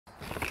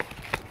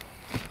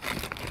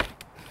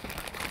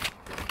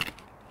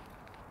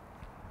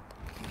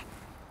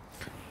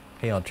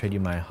Hey, I'll trade you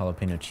my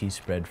jalapeno cheese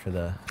spread for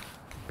the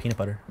peanut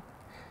butter.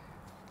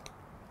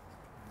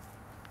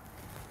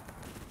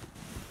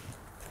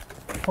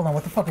 Hold on,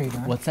 what the fuck are you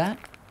doing? What's that?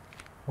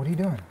 What are you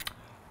doing?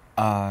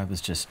 I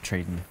was just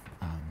trading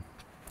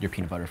your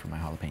peanut butter for my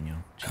jalapeno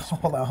cheese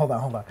spread. Hold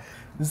on.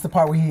 This is the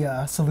part where he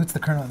salutes the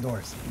colonel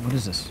indoors. What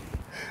is this?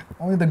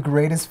 Only the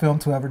greatest film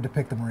to ever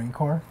depict the Marine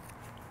Corps.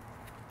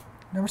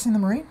 Never seen The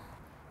Marine?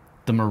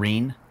 The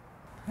Marine?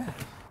 Yeah.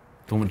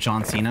 The one with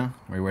John Cena,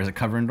 where he wears a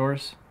cover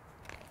indoors?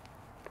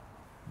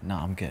 No,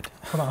 I'm good.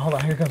 Hold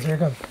on, here it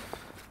comes.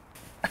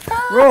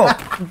 Bro,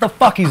 what the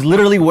fuck? He's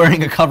literally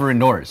wearing a cover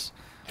indoors.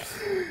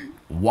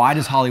 Why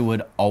does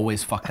Hollywood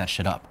always fuck that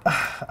shit up?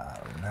 I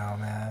don't know,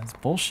 man. It's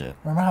bullshit.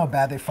 Remember how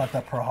bad they fucked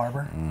up Pearl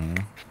Harbor?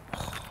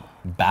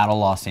 Battle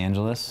Los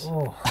Angeles?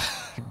 Oh.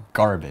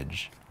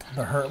 Garbage.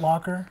 The Hurt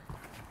Locker?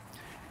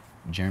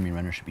 Jeremy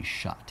Renner should be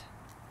shot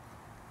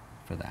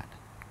for that.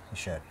 He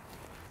should.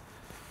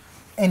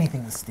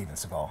 Anything with Steven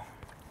Seagal.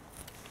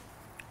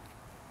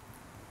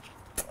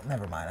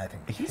 Never mind, I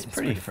think He's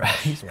pretty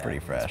fresh. He's pretty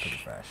fresh.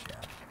 He's pretty fresh, yeah.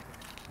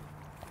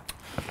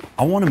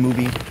 I want a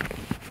movie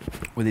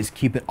where they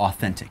keep it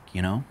authentic,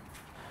 you know?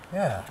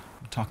 Yeah.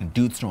 I'm talking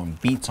dudes throwing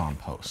beats on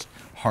post,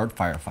 hard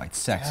firefights,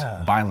 sex,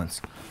 Yeah.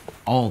 violence,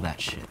 all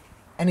that shit.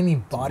 Enemy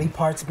body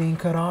parts being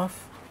cut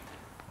off.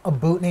 A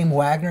boot named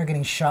Wagner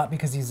getting shot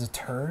because he's a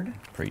turd.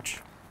 Preach.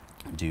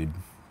 Dude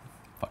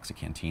fucks a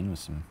canteen with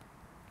some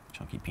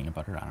chunky peanut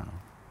butter. I don't know.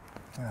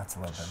 I think that's a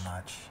little bit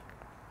much.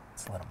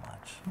 It's a little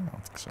much. I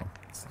don't think so.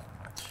 It's a little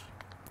much.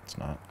 It's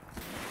not.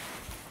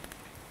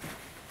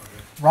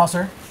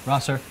 Rosser.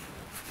 Rosser.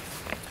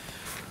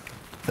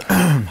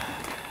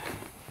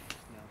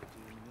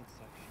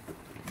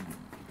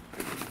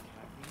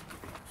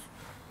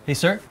 Hey,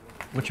 sir.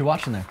 What you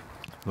watching there?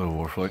 Little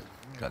war flick.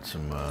 Got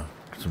some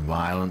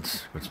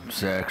violence, got some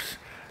sex,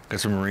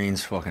 got some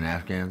Marines fucking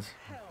Afghans,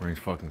 Marines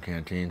fucking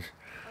canteens.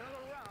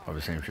 Probably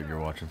the same shit you're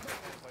watching.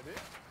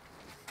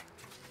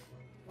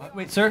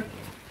 Wait, sir.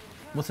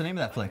 What's the name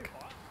of that flick?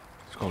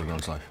 It's called A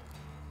Grunt's Life.